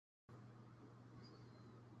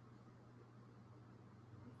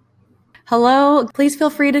Hello, please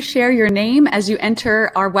feel free to share your name as you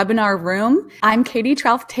enter our webinar room. I'm Katie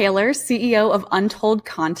Trauth Taylor, CEO of Untold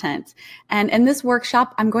Content. And in this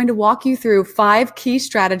workshop, I'm going to walk you through 5 key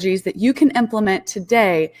strategies that you can implement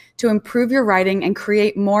today to improve your writing and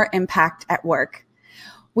create more impact at work.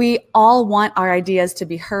 We all want our ideas to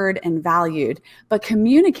be heard and valued, but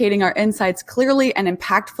communicating our insights clearly and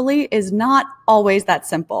impactfully is not always that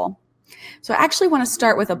simple. So I actually want to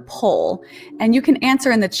start with a poll, and you can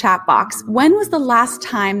answer in the chat box. When was the last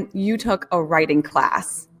time you took a writing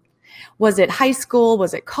class? Was it high school?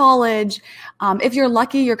 Was it college? If you're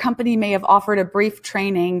lucky, your company may have offered a brief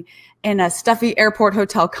training in a stuffy airport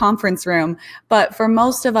hotel conference room. But for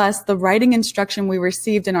most of us, the writing instruction we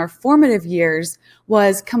received in our formative years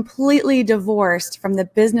was completely divorced from the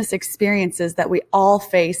business experiences that we all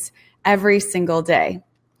face every single day.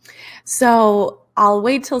 So I'll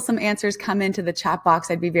wait till some answers come into the chat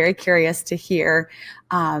box. I'd be very curious to hear.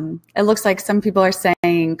 It looks like some people are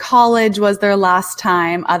saying college was their last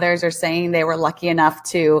time. Others are saying they were lucky enough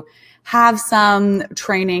to have some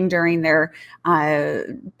training during their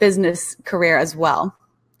business career as well.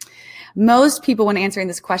 Most people, when answering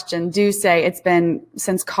this question, do say it's been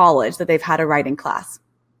since college that they've had a writing class.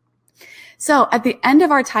 So at the end of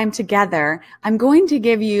our time together, I'm going to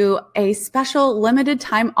give you a special limited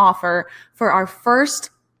time offer for our first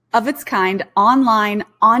of its kind online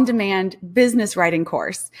on-demand business writing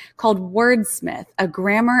course called WORDSMITH, a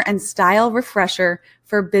grammar and style refresher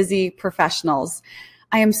for busy professionals.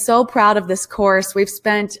 I am so proud of this course. We've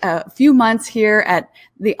spent a few months here at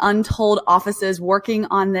the Untold offices working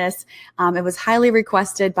on this. It was highly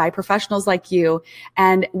requested by professionals like you,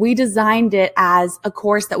 and we designed it as a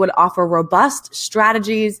course that would offer robust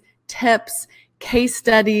strategies, tips, case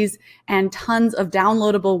studies, and tons of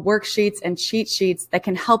downloadable worksheets and cheat sheets that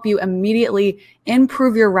can help you immediately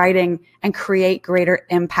improve your writing and create greater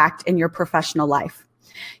impact in your professional life.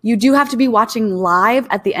 You do have to be watching live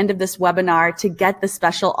at the end of this webinar to get the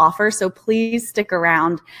special offer, so please stick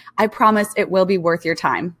around. I promise it will be worth your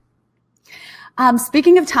time.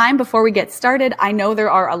 Speaking of time, before we get started, I know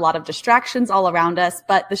there are a lot of distractions all around us,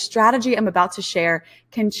 but the strategy I'm about to share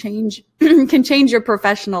can change your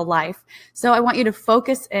professional life. So I want you to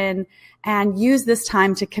focus in and use this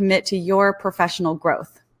time to commit to your professional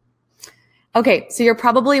growth. Okay, so you're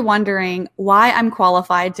probably wondering why I'm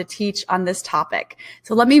qualified to teach on this topic.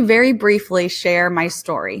 So let me very briefly share my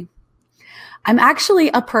story. I'm actually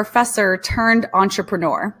a professor turned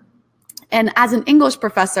entrepreneur. And as an English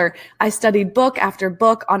professor, I studied book after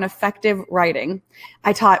book on effective writing.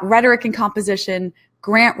 I taught rhetoric and composition,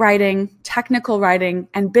 grant writing, technical writing,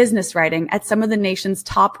 and business writing at some of the nation's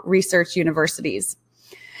top research universities.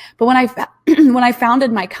 But when I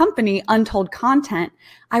founded my company, Untold Content,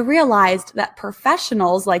 I realized that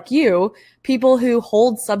professionals like you, people who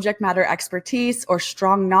hold subject matter expertise or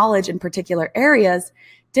strong knowledge in particular areas,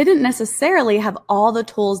 didn't necessarily have all the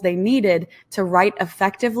tools they needed to write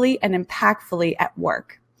effectively and impactfully at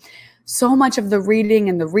work. So much of the reading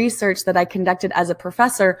and the research that I conducted as a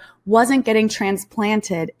professor wasn't getting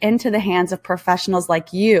transplanted into the hands of professionals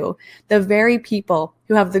like you, the very people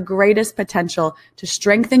who have the greatest potential to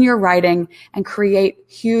strengthen your writing and create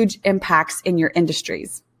huge impacts in your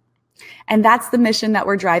industries. And that's the mission that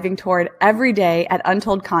we're driving toward every day at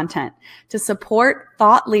Untold Content, to support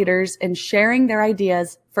thought leaders in sharing their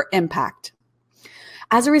ideas for impact.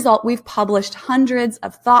 As a result, we've published hundreds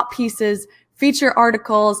of thought pieces, feature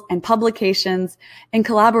articles, and publications in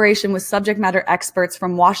collaboration with subject matter experts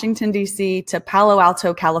from Washington, D.C. to Palo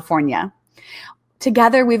Alto, California.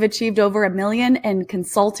 Together, we've achieved over $1 million in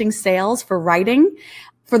consulting sales for writing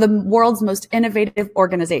for the world's most innovative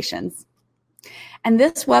organizations. And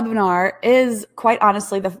this webinar is, quite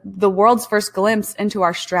honestly, the world's first glimpse into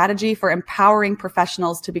our strategy for empowering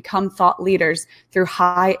professionals to become thought leaders through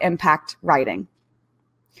high-impact writing.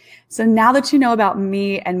 So now that you know about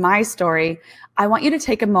me and my story, I want you to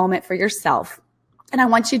take a moment for yourself. And I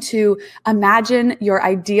want you to imagine your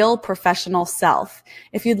ideal professional self.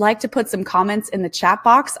 If you'd like to put some comments in the chat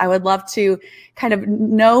box, I would love to kind of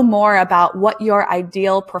know more about what your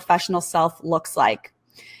ideal professional self looks like.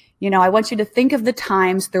 You know, I want you to think of the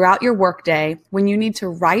times throughout your workday when you need to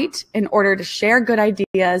write in order to share good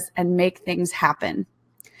ideas and make things happen.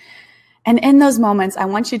 And in those moments, I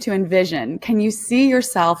want you to envision, can you see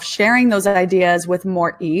yourself sharing those ideas with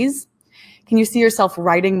more ease? Can you see yourself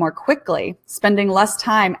writing more quickly, spending less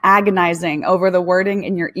time agonizing over the wording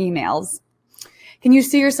in your emails? Can you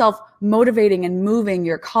see yourself motivating and moving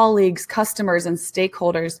your colleagues, customers, and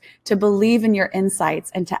stakeholders to believe in your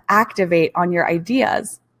insights and to activate on your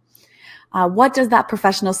ideas? What does that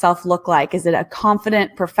professional self look like? Is it a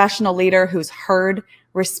confident professional leader who's heard,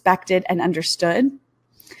 respected, and understood?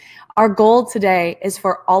 Our goal today is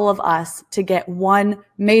for all of us to get one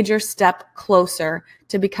major step closer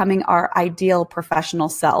to becoming our ideal professional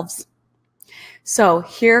selves. So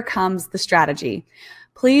here comes the strategy.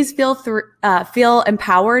 Please feel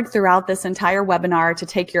empowered throughout this entire webinar to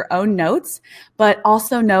take your own notes, but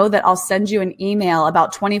also know that I'll send you an email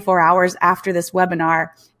about 24 hours after this webinar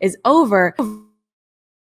is over.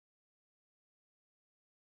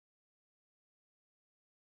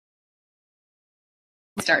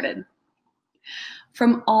 Started.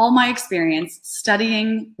 From all my experience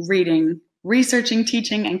studying, reading, researching,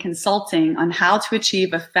 teaching, and consulting on how to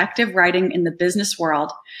achieve effective writing in the business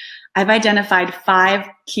world, I've identified 5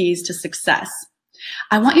 keys to success.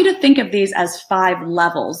 I want you to think of these as 5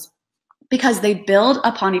 levels because they build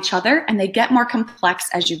upon each other and they get more complex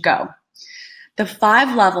as you go. The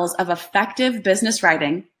 5 levels of effective business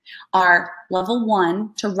writing are level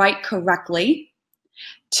 1, to write correctly,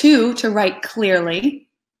 2, to write clearly,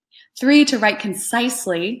 3, to write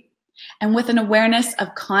concisely, and with an awareness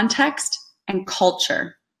of context and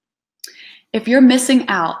culture. If you're missing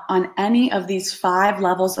out on any of these 5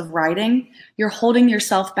 levels of writing, you're holding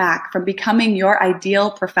yourself back from becoming your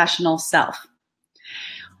ideal professional self.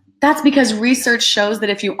 That's because research shows that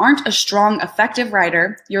if you aren't a strong, effective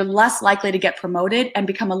writer, you're less likely to get promoted and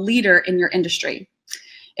become a leader in your industry.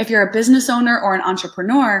 If you're a business owner or an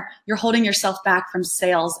entrepreneur, you're holding yourself back from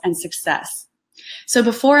sales and success. So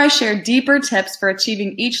before I share deeper tips for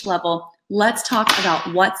achieving each level, let's talk about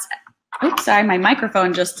oops, sorry, my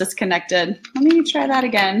microphone just disconnected. Let me try that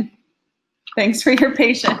again. Thanks for your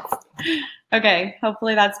patience. Okay,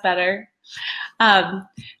 hopefully that's better.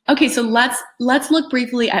 Okay, so let's look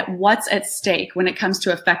briefly at what's at stake when it comes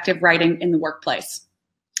to effective writing in the workplace.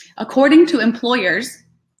 According to employers,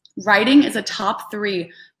 writing is a top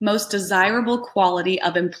 3 most desirable quality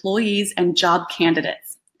of employees and job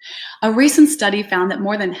candidates. A recent study found that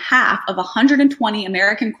more than half of 120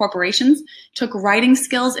 American corporations took writing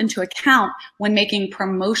skills into account when making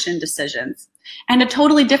promotion decisions. And a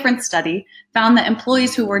totally different study found that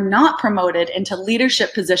employees who were not promoted into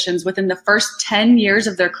leadership positions within the first 10 years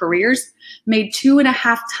of their careers made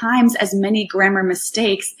 2.5 times as many grammar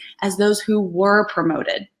mistakes as those who were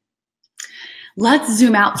promoted. Let's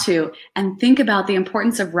zoom out too and think about the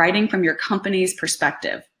importance of writing from your company's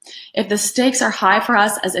perspective. If the stakes are high for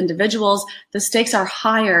us as individuals, the stakes are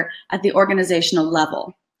higher at the organizational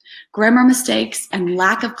level. Grammar mistakes and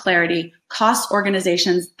lack of clarity cost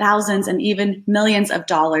organizations thousands and even millions of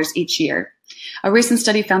dollars each year. A recent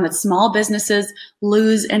study found that small businesses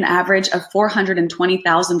lose an average of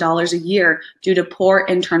 $420,000 a year due to poor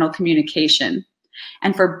internal communication.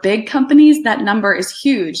 And for big companies, that number is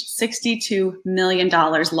huge, $62 million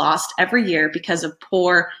lost every year because of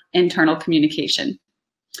poor internal communication.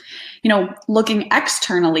 You know, looking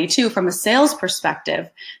externally too, from a sales perspective,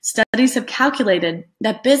 studies have calculated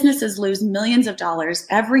that businesses lose millions of dollars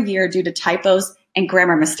every year due to typos and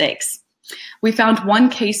grammar mistakes. We found one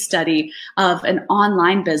case study of an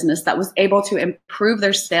online business that was able to improve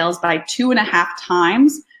their sales by 2.5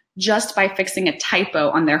 times just by fixing a typo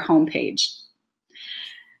on their homepage.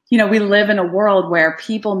 You know, we live in a world where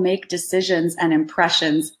people make decisions and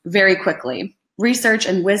impressions very quickly. Research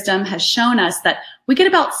and wisdom has shown us that we get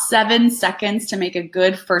about 7 seconds to make a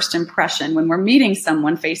good first impression when we're meeting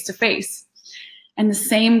someone face to face. And the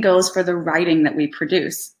same goes for the writing that we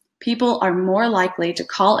produce. People are more likely to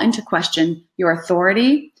call into question your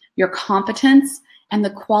authority, your competence, and the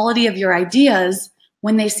quality of your ideas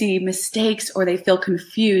when they see mistakes or they feel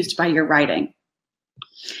confused by your writing.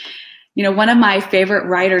 You know, one of my favorite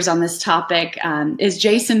writers on this topic is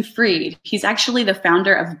Jason Fried. He's actually the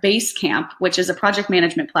founder of Basecamp, which is a project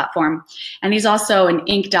management platform. And he's also an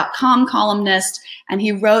Inc.com columnist. And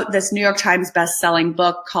he wrote this New York Times best-selling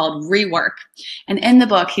book called Rework. And in the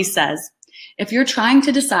book, he says, if you're trying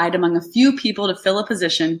to decide among a few people to fill a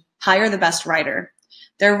position, hire the best writer.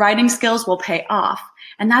 Their writing skills will pay off.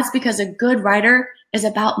 And that's because a good writer is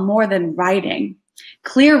about more than writing.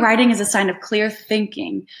 Clear writing is a sign of clear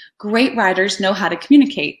thinking. Great writers know how to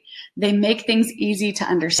communicate. They make things easy to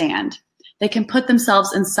understand. They can put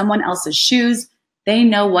themselves in someone else's shoes. They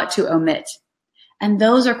know what to omit. And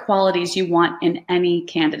those are qualities you want in any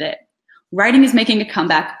candidate. Writing is making a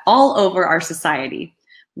comeback all over our society.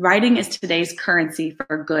 Writing is today's currency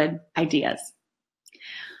for good ideas.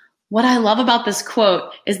 What I love about this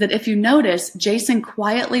quote is that if you notice, Jason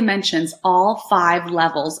quietly mentions all 5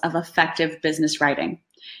 levels of effective business writing.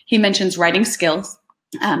 He mentions writing skills,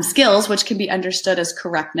 which can be understood as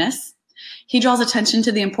correctness, He draws attention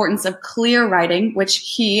to the importance of clear writing, which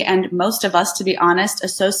he and most of us, to be honest,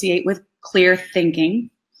 associate with clear thinking.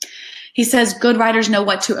 He says good writers know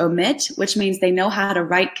what to omit, which means they know how to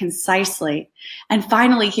write concisely. And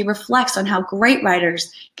finally, he reflects on how great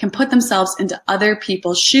writers can put themselves into other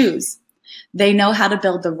people's shoes. They know how to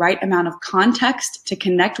build the right amount of context to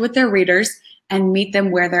connect with their readers and meet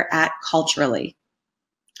them where they're at culturally.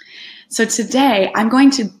 So today, I'm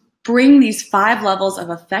going to bring these 5 levels of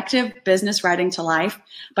effective business writing to life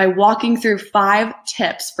by walking through 5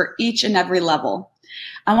 tips for each and every level.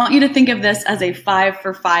 I want you to think of this as a 5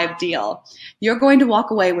 for 5 deal. You're going to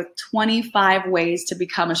walk away with 25 ways to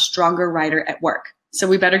become a stronger writer at work. So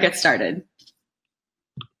we better get started.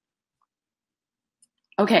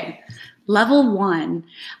 Okay, level 1.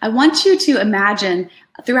 I want you to imagine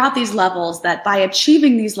throughout these levels that by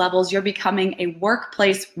achieving these levels, you're becoming a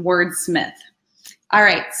workplace wordsmith. All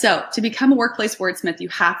right, so to become a workplace wordsmith, you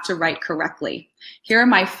have to write correctly. Here are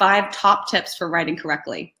my 5 top tips for writing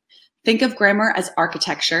correctly. Think of grammar as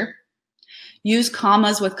architecture. Use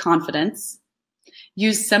commas with confidence.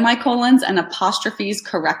 Use semicolons and apostrophes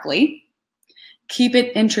correctly. Keep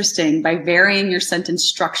it interesting by varying your sentence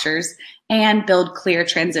structures and build clear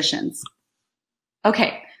transitions.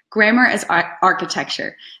 Okay, grammar as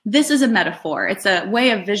architecture. This is a metaphor. It's a way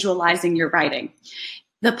of visualizing your writing.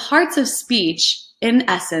 The parts of speech, in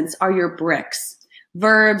essence, are your bricks.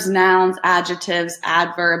 Verbs, nouns, adjectives,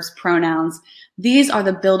 adverbs, pronouns. These are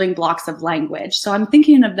the building blocks of language. So I'm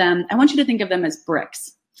thinking of them, I want you to think of them as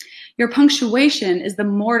bricks. Your punctuation is the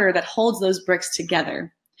mortar that holds those bricks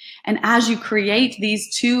together. And as you create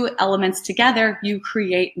these 2 elements together, you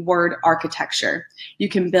create word architecture. You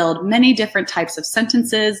can build many different types of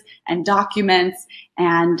sentences and documents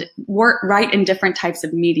and write in different types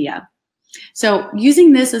of media. So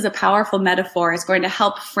using this as a powerful metaphor is going to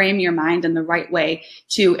help frame your mind in the right way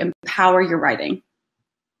to empower your writing.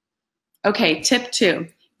 Okay, tip 2,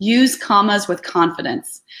 use commas with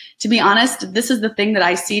confidence. To be honest, this is the thing that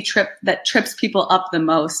I see that trips people up the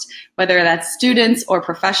most, whether that's students or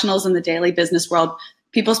professionals in the daily business world.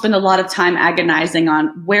 People spend a lot of time agonizing on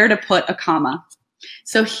where to put a comma.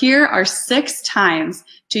 So here are 6 times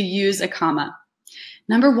to use a comma.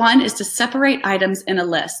 Number 1 is to separate items in a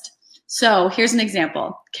list. So here's an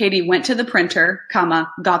example. Katie went to the printer,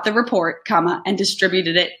 comma, got the report, comma, and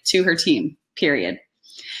distributed it to her team, period.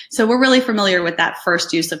 So we're really familiar with that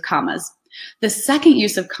first use of commas. The second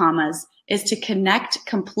use of commas is to connect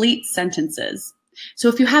complete sentences. So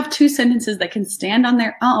if you have 2 sentences that can stand on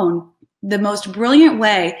their own, the most brilliant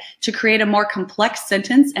way to create a more complex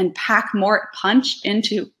sentence and pack more punch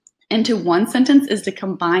into one sentence is to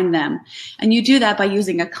combine them. And you do that by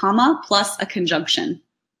using a comma plus a conjunction.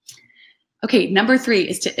 Okay, number 3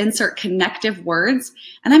 is to insert connective words.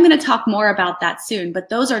 And I'm going to talk more about that soon, but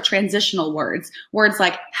those are transitional words. Words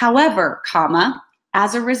like however, comma,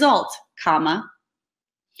 as a result, comma.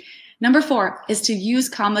 Number 4 is to use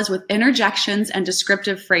commas with interjections and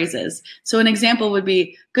descriptive phrases. So an example would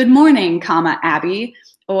be, good morning, comma, Abby,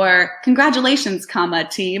 or congratulations, comma,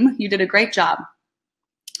 team, you did a great job.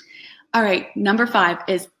 All right, number 5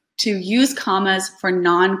 is to use commas for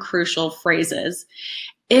non-crucial phrases.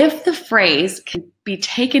 If the phrase can be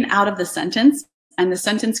taken out of the sentence and the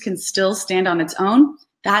sentence can still stand on its own,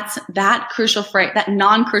 that non-crucial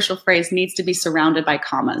phrase needs to be surrounded by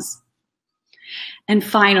commas. And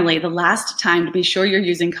finally, the last time to be sure you're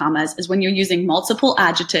using commas is when you're using multiple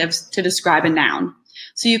adjectives to describe a noun.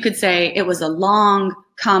 So you could say it was a long,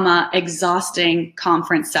 comma, exhausting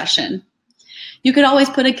conference session. You could always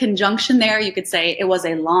put a conjunction there. You could say it was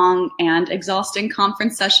a long and exhausting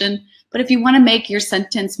conference session. But if you want to make your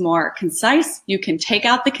sentence more concise, you can take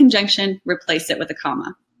out the conjunction, replace it with a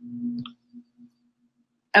comma.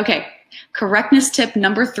 Okay, correctness tip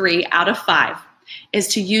number 3 out of 5 is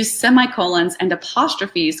to use semicolons and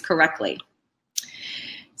apostrophes correctly.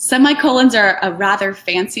 Semicolons are a rather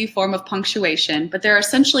fancy form of punctuation, but there are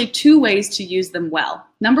essentially 2 ways to use them well.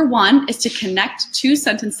 Number 1 is to connect 2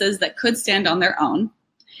 sentences that could stand on their own.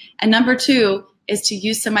 And number 2 is to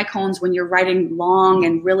use semicolons when you're writing long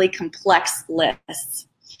and really complex lists.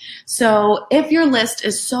 So if your list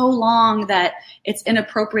is so long that it's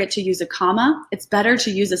inappropriate to use a comma, it's better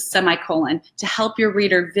to use a semicolon to help your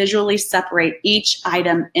reader visually separate each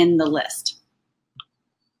item in the list.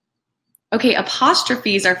 Okay,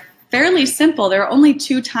 apostrophes are fairly simple. There are only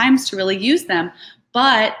 2 times to really use them,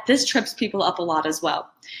 but this trips people up a lot as well.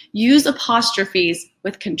 Use apostrophes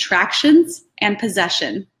with contractions and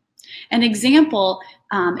possession. An example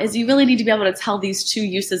is you really need to be able to tell these 2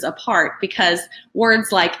 uses apart, because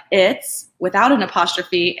words like it's without an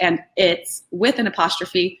apostrophe and it's with an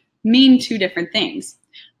apostrophe mean 2 different things.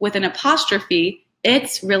 with an apostrophe,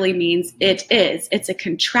 it's really means it is. It's a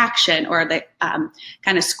contraction or the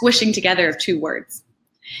kind of squishing together of two words.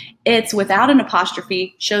 It's without an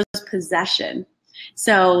apostrophe shows possession.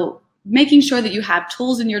 So making sure that you have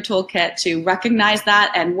tools in your toolkit to recognize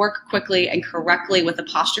that and work quickly and correctly with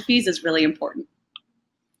apostrophes is really important.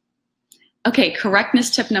 Okay, correctness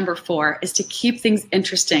tip number 4 is to keep things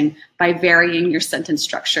interesting by varying your sentence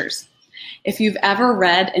structures. If you've ever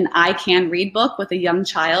read an I Can Read book with a young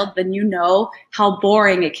child, then you know how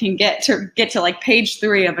boring it can get to like page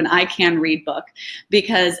 3 of an I Can Read book,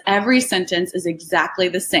 because every sentence is exactly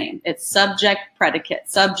the same. It's subject,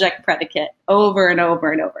 predicate, over and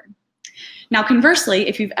over and over. Now, conversely,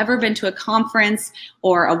 if you've ever been to a conference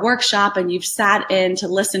or a workshop and you've sat in to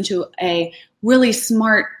listen to a really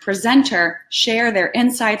smart presenter share their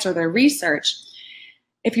insights or their research,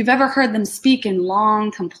 if you've ever heard them speak in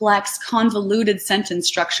long, complex, convoluted sentence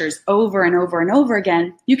structures over and over and over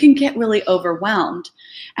again, you can get really overwhelmed.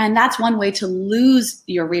 And that's one way to lose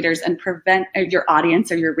your readers and prevent your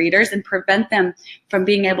audience or your readers and prevent them from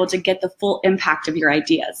being able to get the full impact of your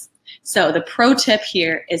ideas. So the pro tip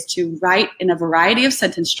here is to write in a variety of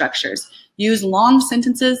sentence structures. Use long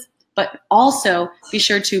sentences, but also be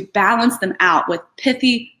sure to balance them out with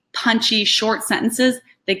pithy, punchy, short sentences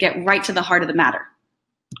that get right to the heart of the matter.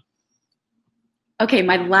 Okay,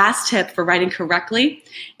 my last tip for writing correctly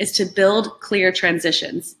is to build clear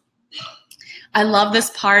transitions. I love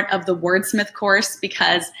this part of the WORDSMITH course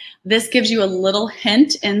because this gives you a little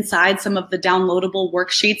hint inside some of the downloadable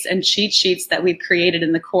worksheets and cheat sheets that we've created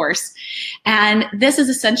in the course. And this is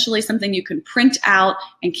essentially something you can print out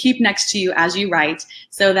and keep next to you as you write,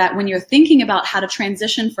 so that when you're thinking about how to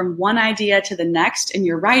transition from one idea to the next in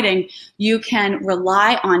your writing, you can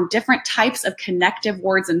rely on different types of connective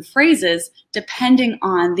words and phrases depending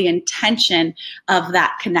on the intention of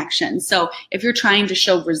that connection. So if you're trying to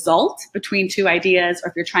show result between two ideas, or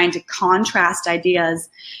if you're trying to contrast ideas,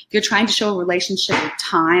 if you're trying to show a relationship with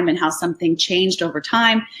time and how something changed over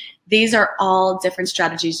time, these are all different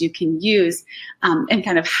strategies you can use and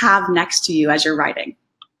kind of have next to you as you're writing.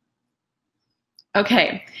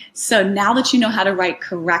 Okay, so now that you know how to write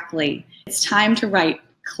correctly, it's time to write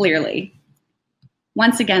clearly.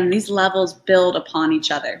 Once again, these levels build upon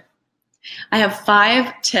each other. I have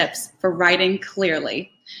 5 tips for writing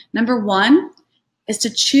clearly. Number 1 is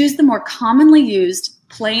to choose the more commonly used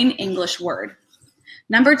plain English word.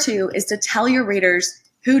 Number 2 is to tell your readers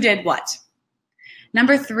who did what.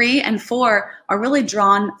 Number 3 and 4 are really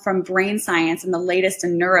drawn from brain science and the latest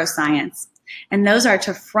in neuroscience. And those are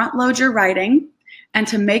to front load your writing and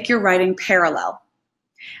to make your writing parallel.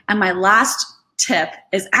 And my last tip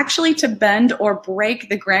is actually to bend or break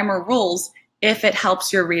the grammar rules if it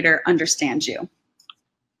helps your reader understand you.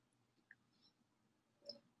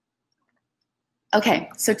 Okay,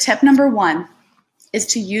 so tip number 1 is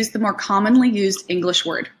to use the more commonly used English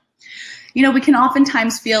word. You know, we can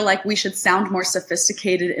oftentimes feel like we should sound more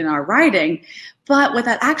sophisticated in our writing, but what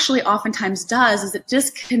that actually oftentimes does is it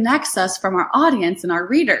disconnects us from our audience and our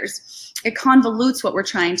readers. It convolutes what we're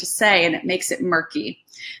trying to say and it makes it murky.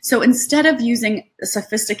 So instead of using a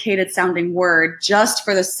sophisticated sounding word just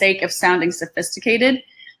for the sake of sounding sophisticated,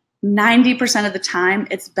 90% of the time,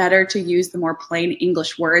 it's better to use the more plain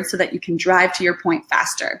English words so that you can drive to your point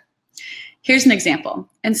faster. Here's an example.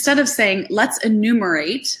 Instead of saying, let's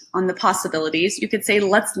enumerate on the possibilities, you could say,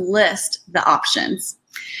 let's list the options.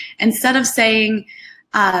 Instead of saying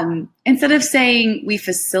we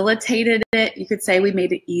facilitated it, you could say we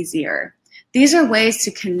made it easier. These are ways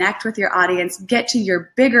to connect with your audience, get to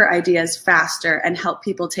your bigger ideas faster, and help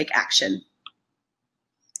people take action.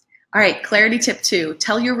 All right, clarity tip 2,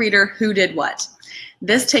 tell your reader who did what.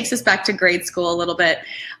 This takes us back to grade school a little bit.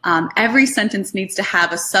 Every sentence needs to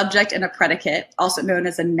have a subject and a predicate, also known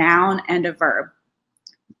as a noun and a verb.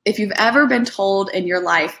 If you've ever been told in your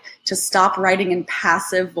life to stop writing in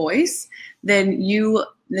passive voice, then you'll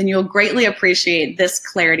greatly appreciate this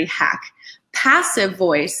clarity hack. Passive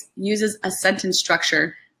voice uses a sentence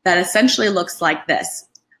structure that essentially looks like this.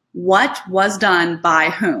 What was done by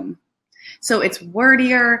whom? So it's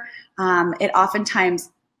wordier. It oftentimes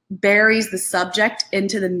buries the subject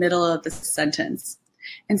into the middle of the sentence.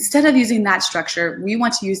 Instead of using that structure, we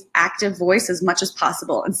want to use active voice as much as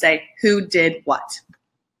possible and say, who did what?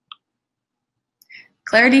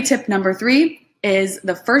 Clarity tip number 3 is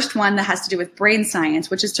the first one that has to do with brain science,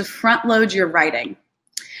 which is to front load your writing.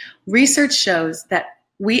 Research shows that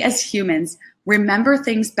we as humans remember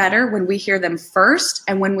things better when we hear them first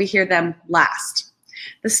and when we hear them last.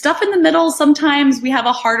 The stuff in the middle, sometimes we have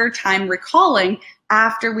a harder time recalling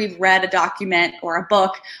after we've read a document or a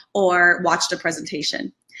book or watched a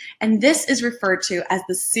presentation. And this is referred to as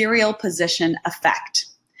the serial position effect.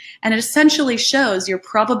 And it essentially shows your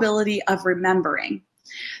probability of remembering.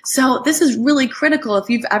 So this is really critical. If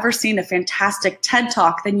you've ever seen a fantastic TED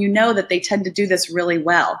Talk, then you know that they tend to do this really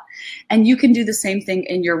well. And you can do the same thing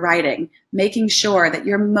in your writing, making sure that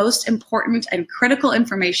your most important and critical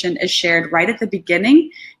information is shared right at the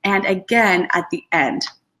beginning and again at the end.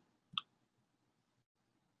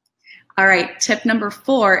 All right, tip number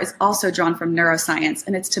 4 is also drawn from neuroscience,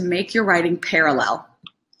 and it's to make your writing parallel.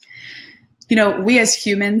 You know, we as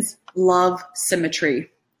humans love symmetry.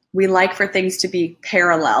 We like for things to be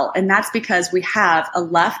parallel, and that's because we have a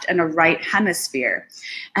left and a right hemisphere.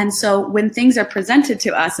 And so when things are presented to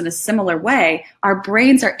us in a similar way, our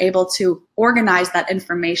brains are able to organize that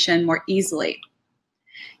information more easily.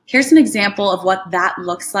 Here's an example of what that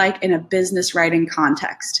looks like in a business writing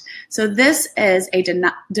context. So this is a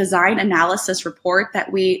design analysis report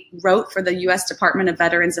that we wrote for the U.S. Department of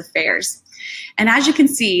Veterans Affairs. And as you can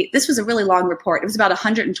see, this was a really long report. It was about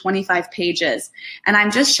 125 pages. And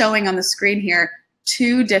I'm just showing on the screen here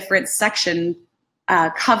 2 different section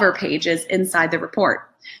cover pages inside the report.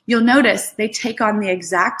 You'll notice they take on the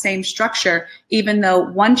exact same structure, even though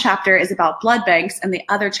one chapter is about blood banks and the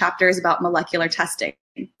other chapter is about molecular testing.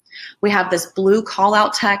 We have this blue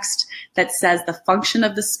call-out text that says the function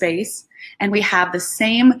of the space, and we have the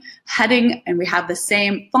same heading, and we have the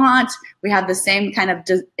same font, we have the same kind of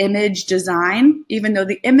image design, even though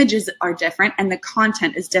the images are different and the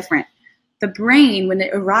content is different. The brain, when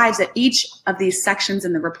it arrives at each of these sections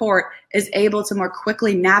in the report, is able to more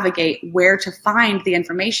quickly navigate where to find the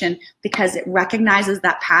information because it recognizes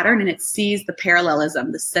that pattern and it sees the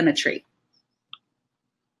parallelism, the symmetry.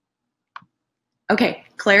 Okay,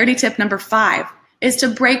 clarity tip number 5 is to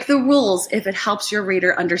break the rules if it helps your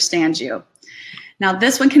reader understand you. Now,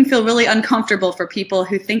 this one can feel really uncomfortable for people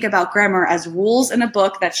who think about grammar as rules in a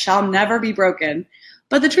book that shall never be broken.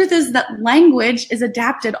 But the truth is that language is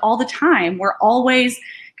adapted all the time. We're always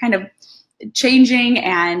kind of changing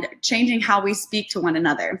how we speak to one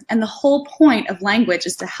another. And the whole point of language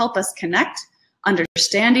is to help us connect,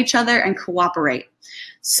 understand each other, and cooperate.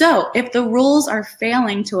 So if the rules are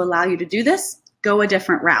failing to allow you to do this, go a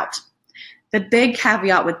different route. The big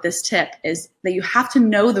caveat with this tip is that you have to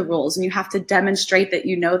know the rules and you have to demonstrate that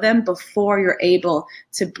you know them before you're able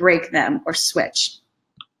to break them or switch.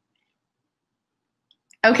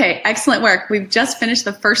 Okay, excellent work. We've just finished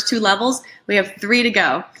the first 2 levels. We have 3 to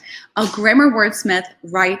go. A grammar wordsmith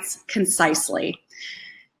writes concisely.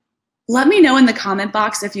 Let me know in the comment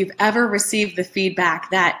box if you've ever received the feedback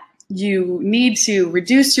that you need to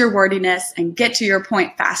reduce your wordiness and get to your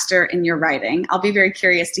point faster in your writing. I'll be very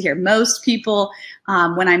curious to hear. Most people,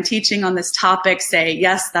 when I'm teaching on this topic, say,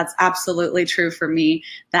 yes, that's absolutely true for me,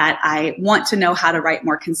 that I want to know how to write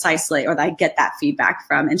more concisely, or that I get that feedback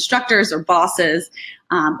from instructors or bosses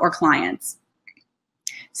or clients.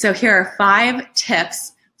 So here are 5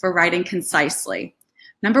 tips for writing concisely.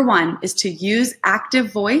 Number 1 is to use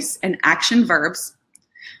active voice and action verbs.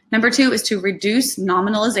 Number 2 is to reduce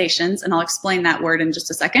nominalizations, and I'll explain that word in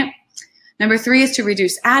just a second. Number 3 is to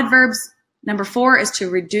reduce adverbs. Number 4 is to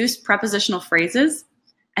reduce prepositional phrases.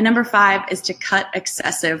 And number 5 is to cut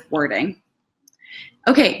excessive wording.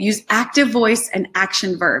 Okay, use active voice and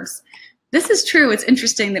action verbs. This is true. It's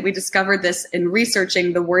interesting that we discovered this in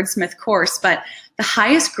researching the WORDSMITH course, but the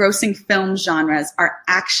highest grossing film genres are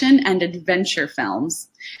action and adventure films.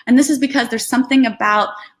 And this is because there's something about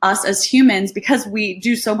us as humans, because we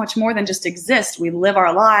do so much more than just exist. We live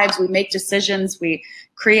our lives, we make decisions, we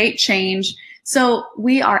create change. So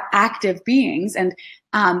we are active beings, and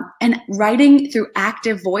writing through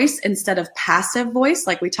active voice instead of passive voice,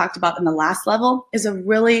 like we talked about in the last level, is a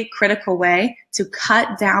really critical way to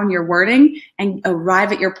cut down your wording and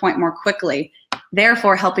arrive at your point more quickly,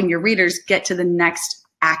 therefore helping your readers get to the next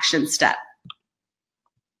action step.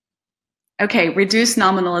 Okay, reduce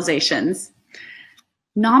nominalizations.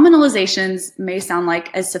 Nominalizations may sound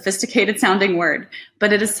like a sophisticated sounding word,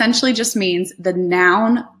 but it essentially just means the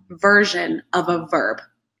noun version of a verb.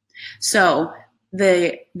 So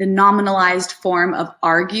the nominalized form of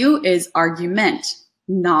argue is argument.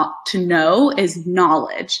 Not to know is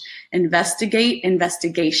knowledge. Investigate,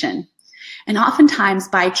 investigation. And oftentimes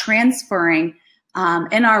by transferring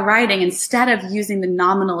in our writing, instead of using the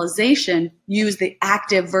nominalization, use the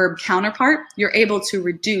active verb counterpart, you're able to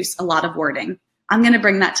reduce a lot of wording. I'm going to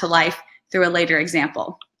bring that to life through a later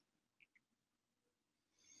example.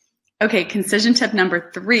 Okay, concision tip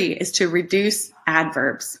number 3 is to reduce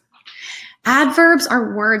adverbs. Adverbs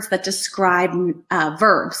are words that describe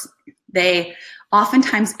verbs. They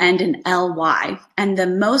oftentimes end in ly, and the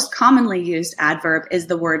most commonly used adverb is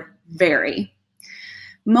the word very.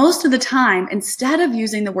 Most of the time, instead of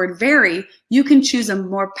using the word very, you can choose a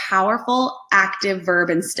more powerful active verb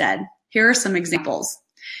instead. Here are some examples.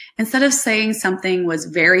 Instead of saying something was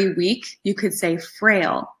very weak, you could say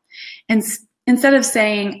frail. And instead of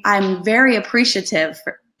saying, I'm very appreciative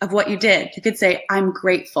of what you did, you could say, I'm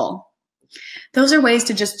grateful. Those are ways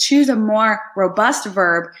to just choose a more robust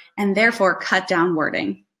verb and therefore cut down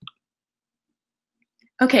wording.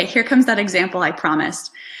 Okay, here comes that example I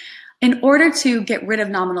promised. In order to get rid of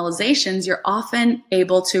nominalizations, you're often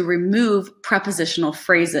able to remove prepositional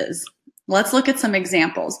phrases. Let's look at some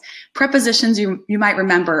examples. Prepositions you might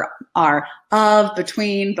remember are of,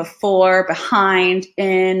 between, before, behind,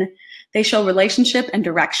 in. They show relationship and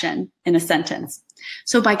direction in a sentence.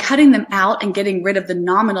 So by cutting them out and getting rid of the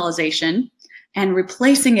nominalization and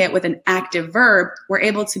replacing it with an active verb, we're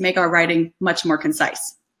able to make our writing much more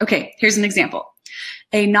concise. Okay, here's an example.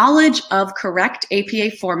 A knowledge of correct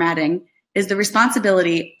APA formatting is the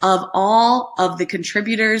responsibility of all of the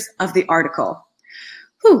contributors of the article.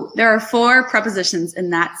 There are 4 prepositions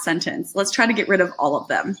in that sentence. Let's try to get rid of all of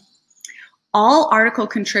them. All article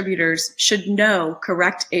contributors should know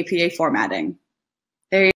correct APA formatting.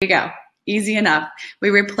 There you go. Easy enough.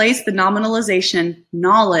 We replace the nominalization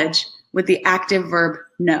knowledge with the active verb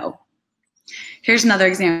know. Here's another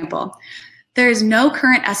example. There is no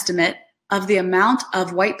current estimate of the amount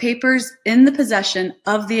of white papers in the possession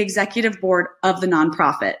of the executive board of the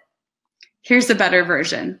nonprofit. Here's a better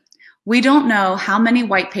version. We don't know how many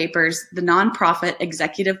white papers the nonprofit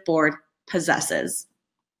executive board possesses.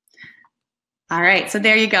 All right, so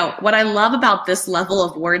there you go. What I love about this level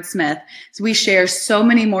of Wordsmith is we share so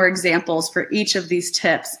many more examples for each of these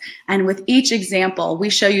tips. And with each example, we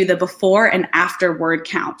show you the before and after word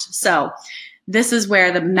count. So this is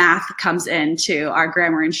where the math comes into our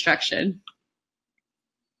grammar instruction.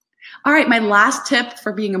 All right, my last tip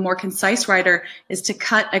for being a more concise writer is to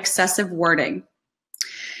cut excessive wording.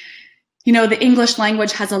 You know, the English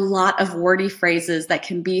language has a lot of wordy phrases that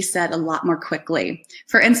can be said a lot more quickly.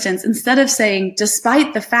 For instance, instead of saying,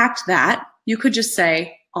 despite the fact that, you could just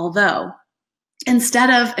say, although.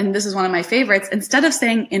 Instead of, and this is one of my favorites, instead of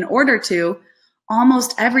saying in order to,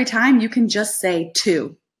 almost every time you can just say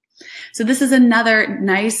to. So this is another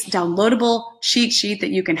nice downloadable cheat sheet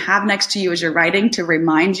that you can have next to you as you're writing to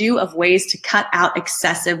remind you of ways to cut out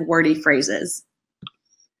excessive wordy phrases.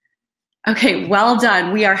 Okay, well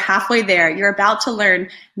done. We are halfway there. You're about to learn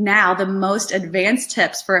now the most advanced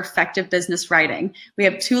tips for effective business writing. We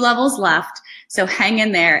have 2 levels left, so hang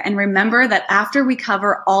in there. And remember that after we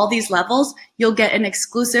cover all these levels, you'll get an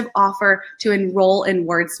exclusive offer to enroll in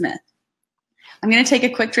Wordsmith. I'm going to take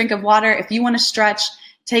a quick drink of water. If you want to stretch,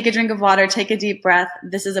 take a drink of water, take a deep breath.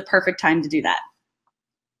 This is a perfect time to do that.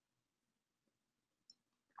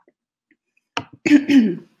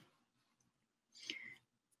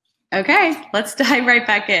 Okay, let's dive right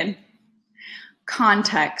back in.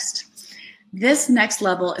 Context. This next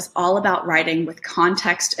level is all about writing with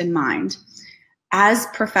context in mind. As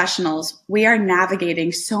professionals, we are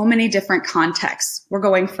navigating so many different contexts. We're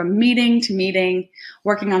going from meeting to meeting,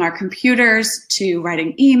 working on our computers, to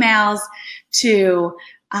writing emails, to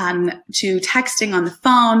texting on the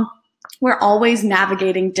phone. We're always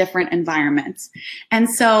navigating different environments. And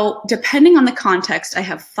so depending on the context, I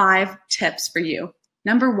have 5 tips for you.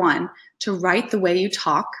 Number 1, to write the way you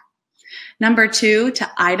talk. Number 2, to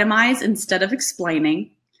itemize instead of explaining.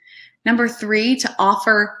 Number 3, to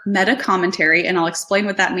offer meta commentary, and I'll explain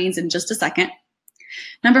what that means in just a second.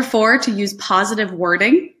 Number 4, to use positive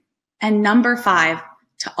wording. And number 5,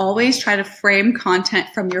 to always try to frame content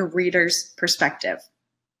from your reader's perspective.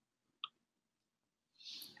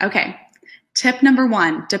 Okay, tip number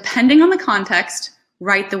 1, depending on the context,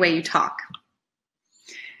 write the way you talk.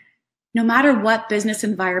 No matter what business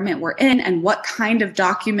environment we're in and what kind of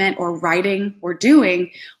document or writing we're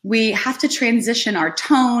doing, we have to transition our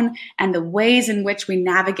tone and the ways in which we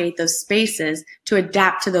navigate those spaces to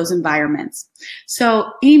adapt to those environments.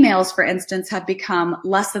 So emails, for instance, have become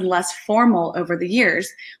less and less formal over the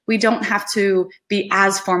years. We don't have to be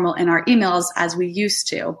as formal in our emails as we used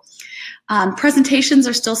to. Presentations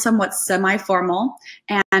are still somewhat semi-formal,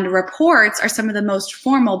 and reports are some of the most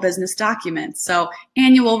formal business documents. So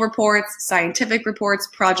annual reports, scientific reports,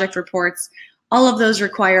 project reports, all of those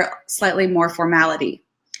require slightly more formality.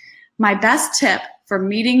 My best tip for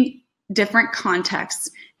meeting different contexts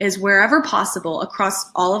is wherever possible across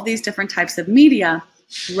all of these different types of media,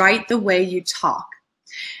 write the way you talk.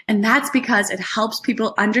 And that's because it helps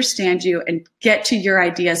people understand you and get to your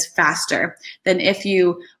ideas faster than if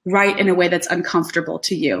you write in a way that's uncomfortable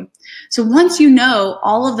to you. So once you know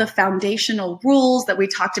all of the foundational rules that we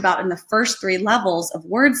talked about in the first 3 levels of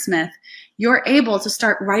Wordsmith, you're able to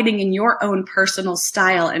start writing in your own personal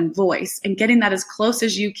style and voice and getting that as close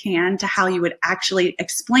as you can to how you would actually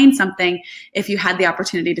explain something if you had the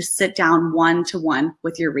opportunity to sit down one-to-one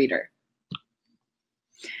with your reader.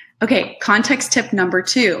 Okay, context tip number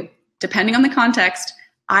 2, depending on the context,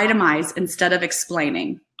 itemize instead of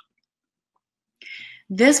explaining.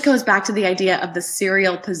 This goes back to the idea of the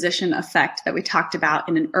serial position effect that we talked about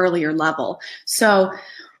in an earlier level. So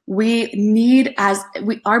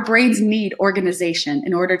our brains need organization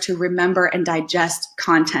in order to remember and digest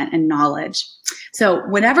content and knowledge. So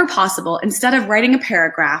whenever possible, instead of writing a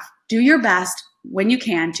paragraph, do your best when you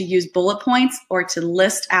can to use bullet points or to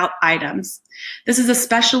list out items. This is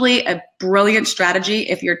especially a brilliant strategy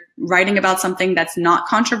if you're writing about something that's not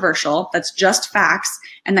controversial, that's just facts,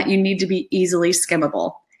 and that you need to be easily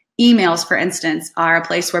skimmable. Emails, for instance, are a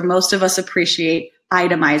place where most of us appreciate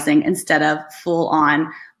itemizing instead of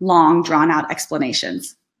full-on, long, drawn-out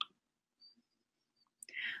explanations.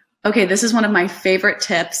 Okay, this is one of my favorite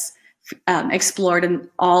tips explored in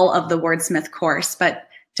all of the Wordsmith course, but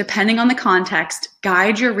depending on the context,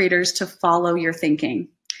 guide your readers to follow your thinking.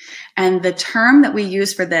 And the term that we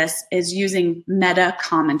use for this is using meta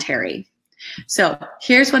commentary. So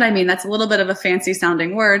here's what I mean. That's a little bit of a fancy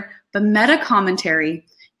sounding word, but meta commentary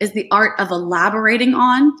is the art of elaborating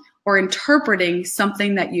on or interpreting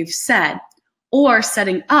something that you've said or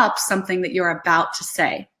setting up something that you're about to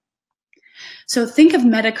say. So think of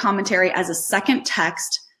meta commentary as a second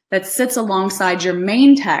text that sits alongside your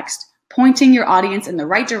main text, pointing your audience in the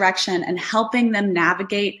right direction and helping them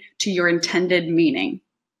navigate to your intended meaning.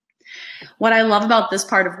 What I love about this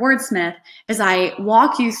part of Wordsmith is I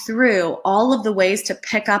walk you through all of the ways to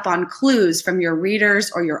pick up on clues from your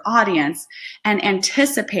readers or your audience and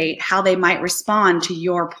anticipate how they might respond to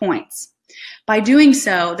your points. By doing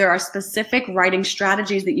so, there are specific writing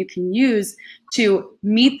strategies that you can use to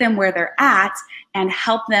meet them where they're at and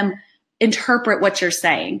help them interpret what you're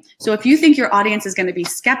saying. So if you think your audience is going to be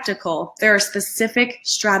skeptical, there are specific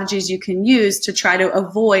strategies you can use to try to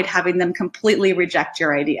avoid having them completely reject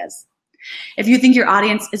your ideas. If you think your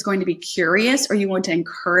audience is going to be curious or you want to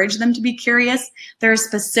encourage them to be curious, there is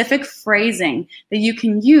specific phrasing that you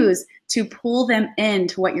can use to pull them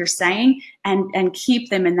into what you're saying and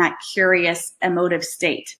keep them in that curious, emotive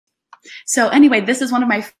state. So anyway, this is one of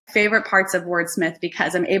my favorite parts of Wordsmith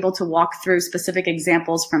because I'm able to walk through specific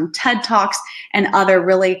examples from TED Talks and other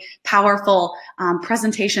really powerful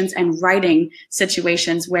presentations and writing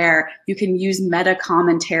situations where you can use meta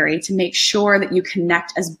commentary to make sure that you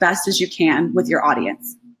connect as best as you can with your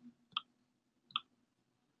audience.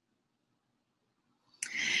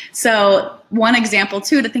 So one example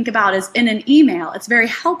too to think about is in an email, it's very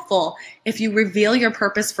helpful if you reveal your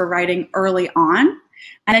purpose for writing early on.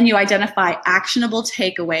 And then you identify actionable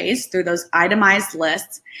takeaways through those itemized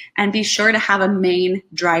lists and be sure to have a main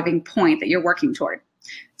driving point that you're working toward.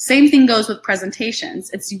 Same thing goes with presentations.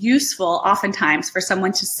 It's useful oftentimes for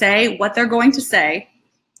someone to say what they're going to say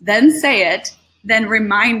it, then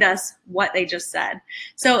remind us what they just said.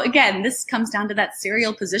 So again, this comes down to that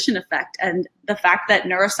serial position effect and the fact that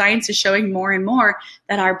neuroscience is showing more and more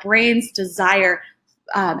that our brains desire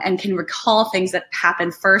and can recall things that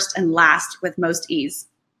happen first and last with most ease.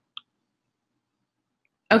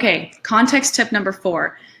 Okay, context tip number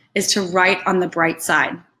 4 is to write on the bright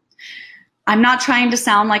side. I'm not trying to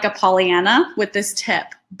sound like a Pollyanna with this tip,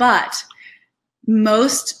 but in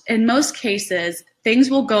most cases, things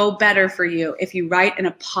will go better for you if you write in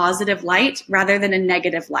a positive light rather than a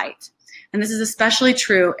negative light. And this is especially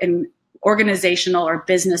true in organizational or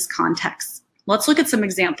business contexts. Let's look at some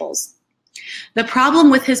examples. The problem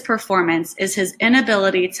with his performance is his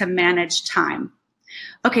inability to manage time.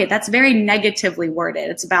 Okay, that's very negatively worded.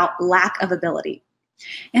 It's about lack of ability.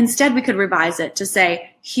 Instead, we could revise it to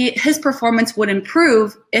say his performance would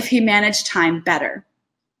improve if he managed time better.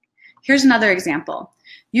 Here's another example.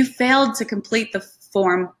 You failed to complete the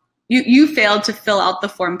form. You failed to fill out the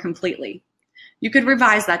form completely. You could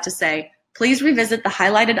revise that to say, please revisit the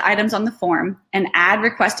highlighted items on the form and add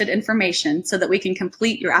requested information so that we can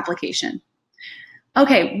complete your application.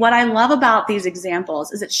 Okay, what I love about these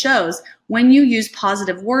examples is it shows when you use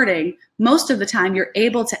positive wording, most of the time you're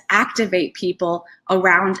able to activate people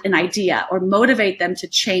around an idea or motivate them to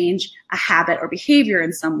change a habit or behavior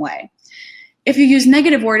in some way. If you use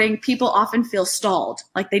negative wording, people often feel stalled,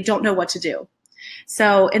 like they don't know what to do.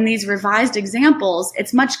 So in these revised examples,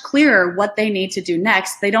 it's much clearer what they need to do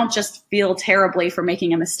next. They don't just feel terribly for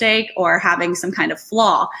making a mistake or having some kind of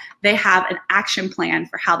flaw. They have an action plan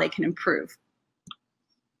for how they can improve.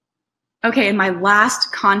 Okay, and my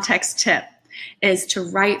last context tip is to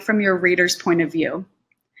write from your reader's point of view.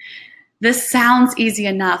 This sounds easy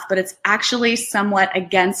enough, but it's actually somewhat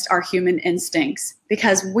against our human instincts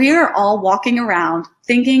because we're all walking around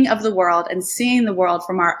thinking of the world and seeing the world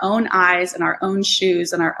from our own eyes and our own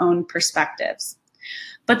shoes and our own perspectives.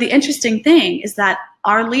 But the interesting thing is that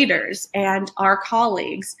our leaders and our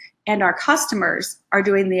colleagues and our customers are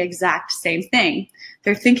doing the exact same thing.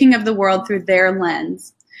 They're thinking of the world through their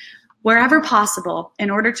lens. Wherever possible,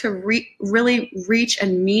 in order to really reach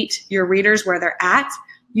and meet your readers where they're at,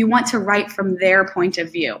 you want to write from their point of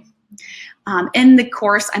view. In the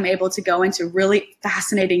course, I'm able to go into really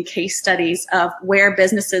fascinating case studies of where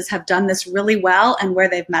businesses have done this really well and where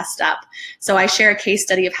they've messed up. So I share a case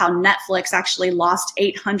study of how Netflix actually lost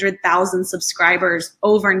 800,000 subscribers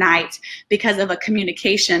overnight because of a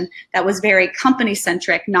communication that was very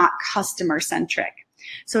company-centric, not customer-centric.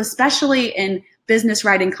 So especially in business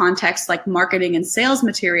writing contexts like marketing and sales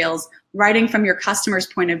materials, writing from your customer's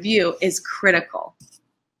point of view is critical.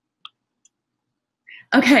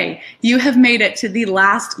 Okay, you have made it to the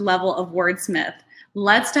last level of Wordsmith.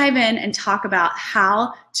 Let's dive in and talk about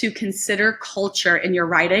how to consider culture in your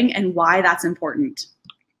writing and why that's important.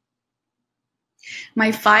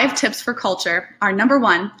 My 5 tips for culture are: number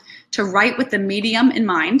 1, to write with the medium in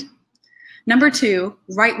mind. Number 2,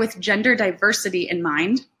 write with gender diversity in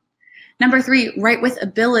mind. Number 3, write with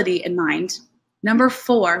ability in mind. Number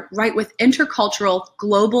 4, write with intercultural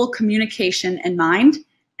global communication in mind.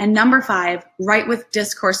 And number 5, write with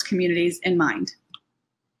discourse communities in mind.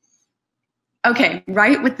 Okay,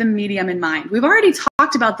 write with the medium in mind. We've already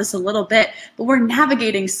talked about this a little bit, but we're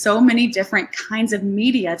navigating so many different kinds of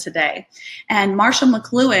media today. And Marshall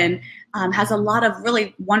McLuhan has a lot of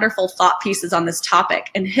really wonderful thought pieces on this topic.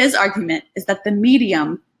 And his argument is that the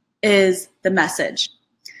medium is the message.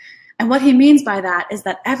 And what he means by that is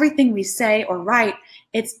that everything we say or write,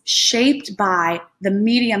 it's shaped by the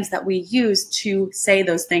mediums that we use to say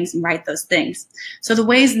those things and write those things. So the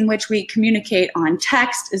ways in which we communicate on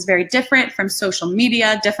text is very different from social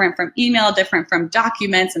media, different from email, different from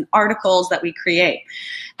documents and articles that we create.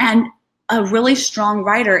 And a really strong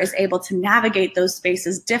writer is able to navigate those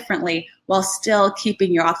spaces differently while still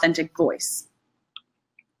keeping your authentic voice.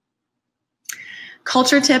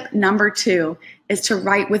 Culture tip number 2 is to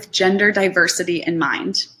write with gender diversity in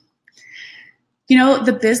mind. You know,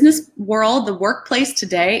 the business world, the workplace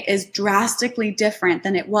today is drastically different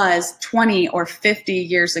than it was 20 or 50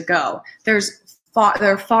 years ago. There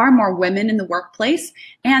are far more women in the workplace,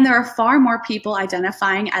 and there are far more people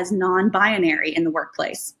identifying as non-binary in the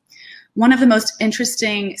workplace. One of the most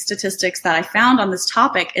interesting statistics that I found on this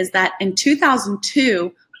topic is that in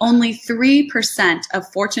 2002, only 3%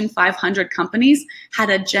 of Fortune 500 companies had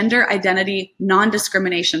a gender identity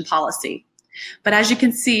non-discrimination policy. But as you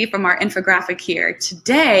can see from our infographic here,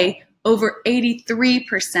 today, over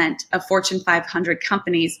 83% of Fortune 500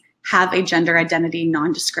 companies have a gender identity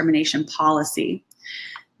non-discrimination policy.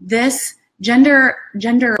 This gender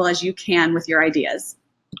as you can with your ideas.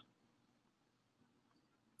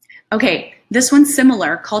 Okay, this one's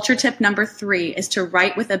similar. Culture tip number 3 is to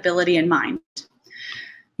write with ability in mind.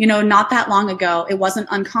 You know, not that long ago, it wasn't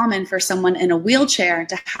uncommon for someone in a wheelchair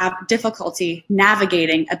to have difficulty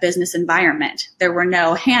navigating a business environment. There were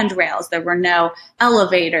no handrails, there were no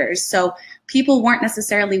elevators, so people weren't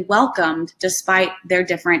necessarily welcomed despite their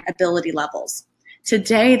different ability levels.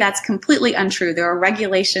 Today, that's completely untrue. There are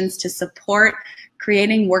regulations to support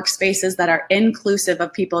creating workspaces that are inclusive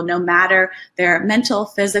of people, no matter their mental,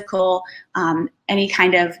 physical, any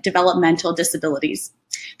kind of developmental disabilities.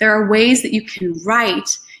 There are ways that you can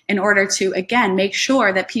write in order to, again, make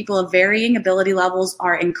sure that people of varying ability levels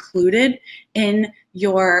are included in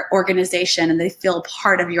your organization and they feel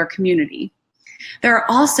part of your community. There are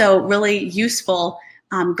also really useful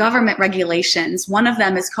government regulations. One of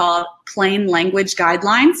them is called Plain Language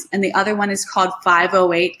Guidelines, and the other one is called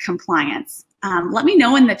 508 Compliance. Let me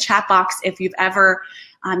know in the chat box if you've ever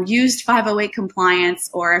used 508 compliance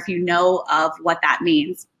or if you know of what that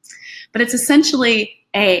means. But it's essentially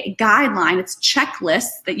a guideline, it's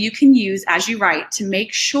checklists that you can use as you write to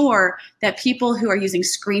make sure that people who are using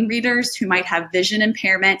screen readers, who might have vision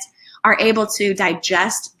impairment, are able to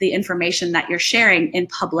digest the information that you're sharing in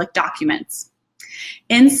public documents.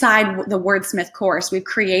 Inside the Wordsmith course, we've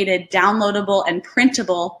created downloadable and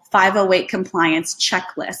printable 508 compliance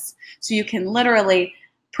checklists. So you can literally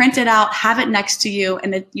print it out, have it next to you,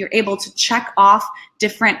 and you're able to check off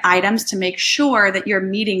different items to make sure that you're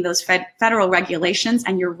meeting those federal regulations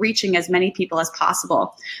and you're reaching as many people as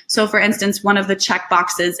possible. So for instance, one of the check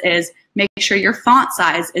boxes is make sure your font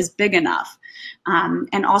size is big enough.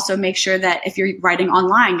 And also make sure that if you're writing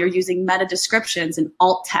online, you're using meta descriptions and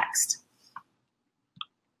alt text.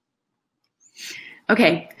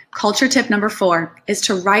 Okay, culture tip number 4 is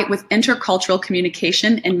to write with intercultural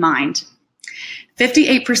communication in mind.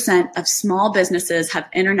 58% of small businesses have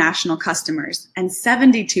international customers, and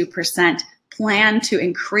 72% plan to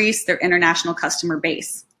increase their international customer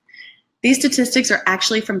base. These statistics are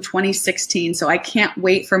actually from 2016, so I can't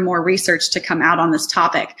wait for more research to come out on this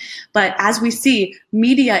topic. But as we see,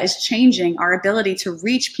 media is changing our ability to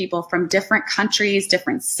reach people from different countries,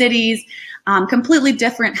 different cities, completely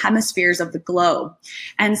different hemispheres of the globe.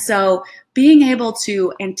 And so being able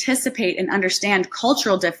to anticipate and understand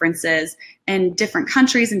cultural differences in different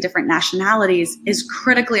countries and different nationalities is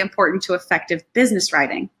critically important to effective business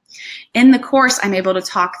writing. In the course, I'm able to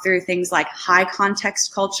talk through things like high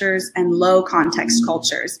context cultures and low context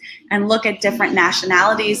cultures and look at different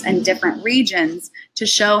nationalities and different regions to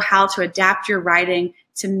show how to adapt your writing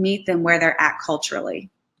to meet them where they're at culturally.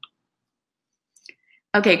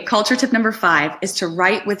 Okay, culture tip number 5 is to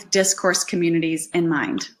write with discourse communities in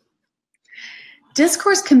mind.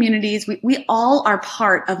 Discourse communities, we all are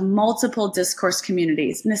part of multiple discourse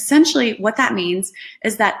communities. And essentially what that means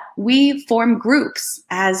is that we form groups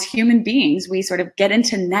as human beings. We sort of get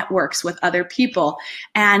into networks with other people.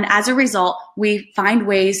 And as a result, we find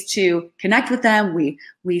ways to connect with them.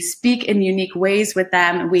 We speak in unique ways with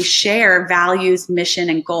them. We share values, mission,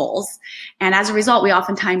 and goals. And as a result, we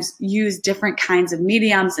oftentimes use different kinds of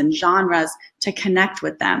mediums and genres to connect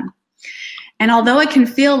with them. And although it can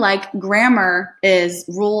feel like grammar is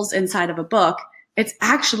rules inside of a book, it's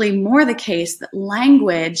actually more the case that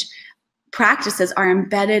language practices are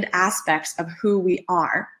embedded aspects of who we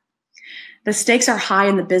are. The stakes are high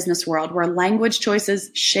in the business world, where language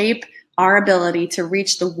choices shape our ability to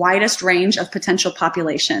reach the widest range of potential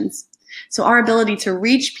populations. So our ability to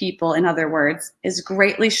reach people, in other words, is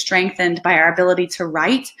greatly strengthened by our ability to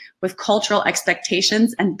write with cultural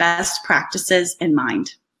expectations and best practices in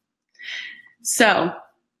mind. So,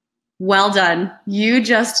 well done. You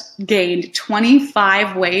just gained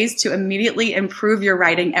 25 ways to immediately improve your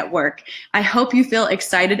writing at work. I hope you feel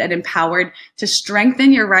excited and empowered to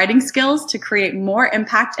strengthen your writing skills to create more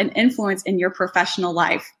impact and influence in your professional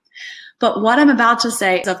life. But what I'm about to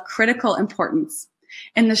say is of critical importance.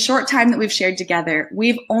 In the short time that we've shared together,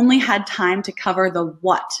 we've only had time to cover the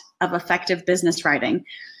what of effective business writing.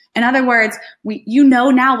 In other words, you know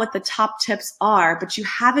now what the top tips are, but you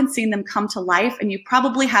haven't seen them come to life, and you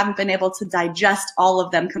probably haven't been able to digest all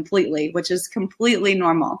of them completely, which is completely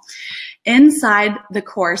normal. Inside the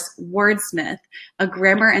course, WORDSMITH, a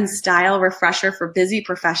grammar and style refresher for busy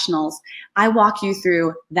professionals, I walk you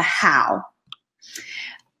through the how.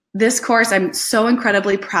 This course, I'm so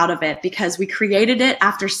incredibly proud of it because we created it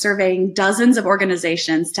after surveying dozens of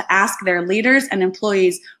organizations to ask their leaders and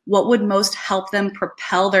employees what would most help them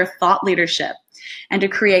propel their thought leadership and to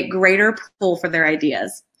create greater pull for their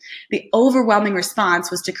ideas. The overwhelming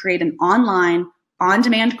response was to create an online,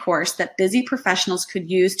 on-demand course that busy professionals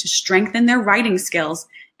could use to strengthen their writing skills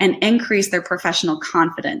and increase their professional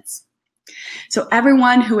confidence. So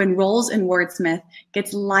everyone who enrolls in WORDSMITH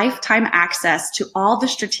gets lifetime access to all the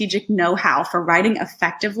strategic know-how for writing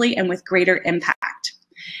effectively and with greater impact.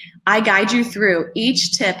 I guide you through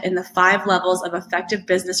each tip in the 5 levels of effective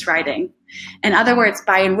business writing. In other words,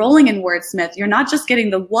 by enrolling in WORDSMITH, you're not just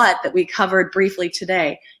getting the what that we covered briefly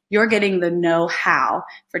today, you're getting the know-how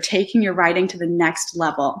for taking your writing to the next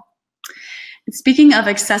level. And speaking of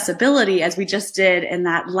accessibility, as we just did in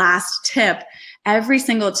that last tip, every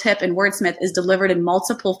single tip in WORDSMITH is delivered in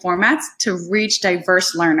multiple formats to reach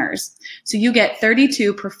diverse learners. So you get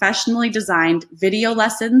 32 professionally designed video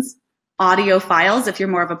lessons, audio files if you're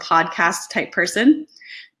more of a podcast type person,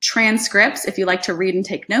 transcripts if you like to read and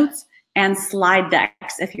take notes, and slide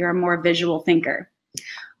decks if you're a more visual thinker.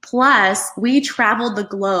 Plus, we traveled the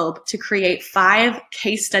globe to create 5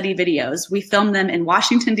 case study videos. We filmed them in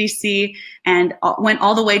Washington, D.C. and went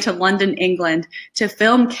all the way to London, England to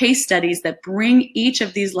film case studies that bring each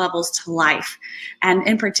of these levels to life. And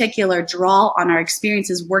in particular, draw on our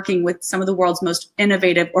experiences working with some of the world's most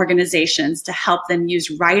innovative organizations to help them use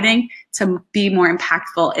writing to be more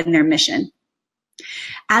impactful in their mission.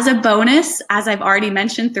 As a bonus, as I've already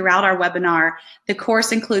mentioned throughout our webinar, the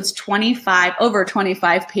course includes over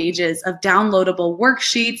 25 pages of downloadable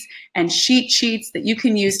worksheets and cheat sheets that you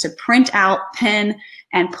can use to print out, pin,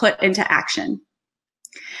 and put into action.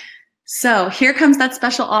 So here comes that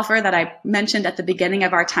special offer that I mentioned at the beginning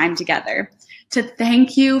of our time together. To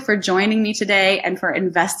thank you for joining me today and for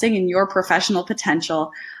investing in your professional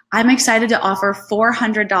potential, I'm excited to offer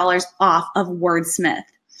 $400 off of WORDSMITH.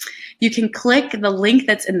 You can click the link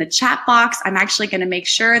that's in the chat box. I'm actually going to make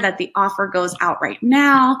sure that the offer goes out right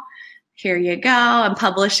now. Here you go. I'm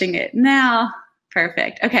publishing it now.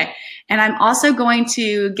 Perfect. Okay. And I'm also going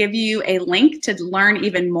to give you a link to learn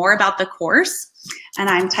even more about the course. And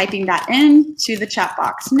I'm typing that in to the chat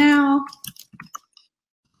box now.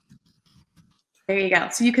 There you go.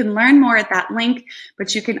 So you can learn more at that link,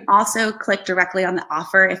 but you can also click directly on the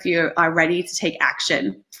offer if you are ready to take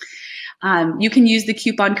action. You can use the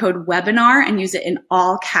coupon code webinar and use it in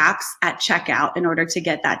all caps at checkout in order to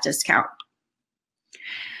get that discount.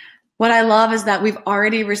 What I love is that we've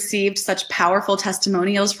already received such powerful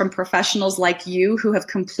testimonials from professionals like you who have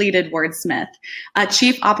completed WORDSMITH. A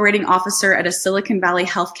chief operating officer at a Silicon Valley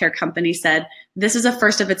healthcare company said, "This is a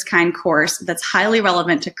first of its kind course that's highly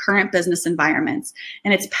relevant to current business environments,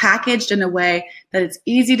 and it's packaged in a way that it's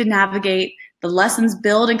easy to navigate. The lessons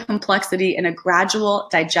build in complexity in a gradual,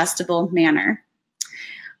 digestible manner."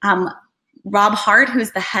 Rob Hart,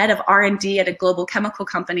 who's the head of R&D at a global chemical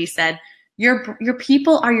company, said, Your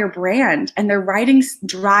people are your brand, and their writing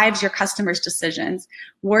drives your customers' decisions.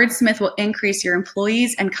 WORDSMITH will increase your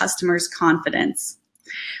employees' and customers' confidence.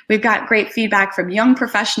 We've got great feedback from young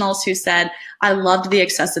professionals who said, "I loved the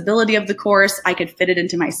accessibility of the course. I could fit it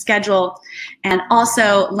into my schedule." And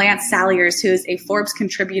also Lance Saliers, who is a Forbes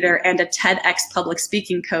contributor and a TEDx public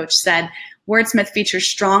speaking coach, said, "WORDSMITH features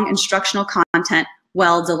strong instructional content,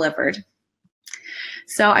 well delivered."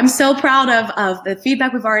 So I'm so proud of the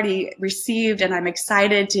feedback we've already received, and I'm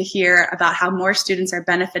excited to hear about how more students are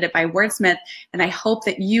benefited by WORDSMITH, and I hope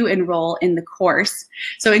that you enroll in the course.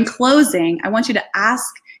 So in closing, I want you to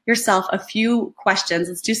ask yourself a few questions.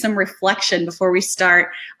 Let's do some reflection before we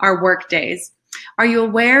start our work days. Are you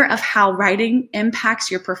aware of how writing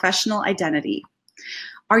impacts your professional identity?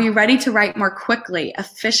 Are you ready to write more quickly,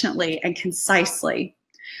 efficiently, and concisely?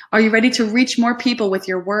 Are you ready to reach more people with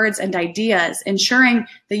your words and ideas, ensuring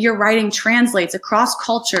that your writing translates across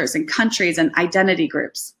cultures and countries and identity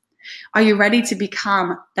groups? Are you ready to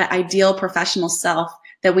become that ideal professional self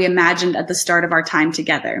that we imagined at the start of our time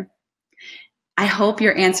together? I hope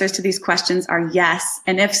your answers to these questions are yes,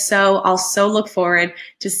 and if so, I'll so look forward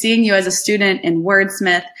to seeing you as a student in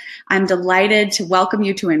WORDSMITH. I'm delighted to welcome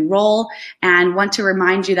you to enroll and want to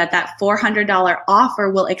remind you that that $400 offer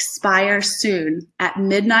will expire soon at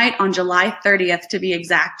midnight on July 30th to be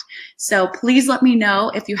exact. So please let me know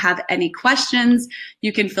if you have any questions.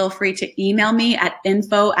 You can feel free to email me at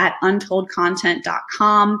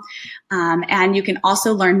info@untoldcontent.com. And you can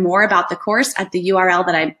also learn more about the course at the URL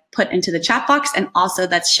that I put into the chat box and also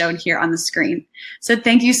that's shown here on the screen. So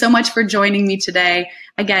thank you so much for joining me today.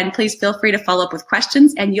 Again, please feel free to follow up with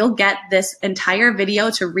questions, and you'll get this entire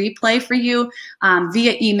video to replay for you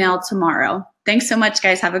via email tomorrow. Thanks so much,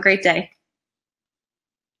 guys. Have a great day.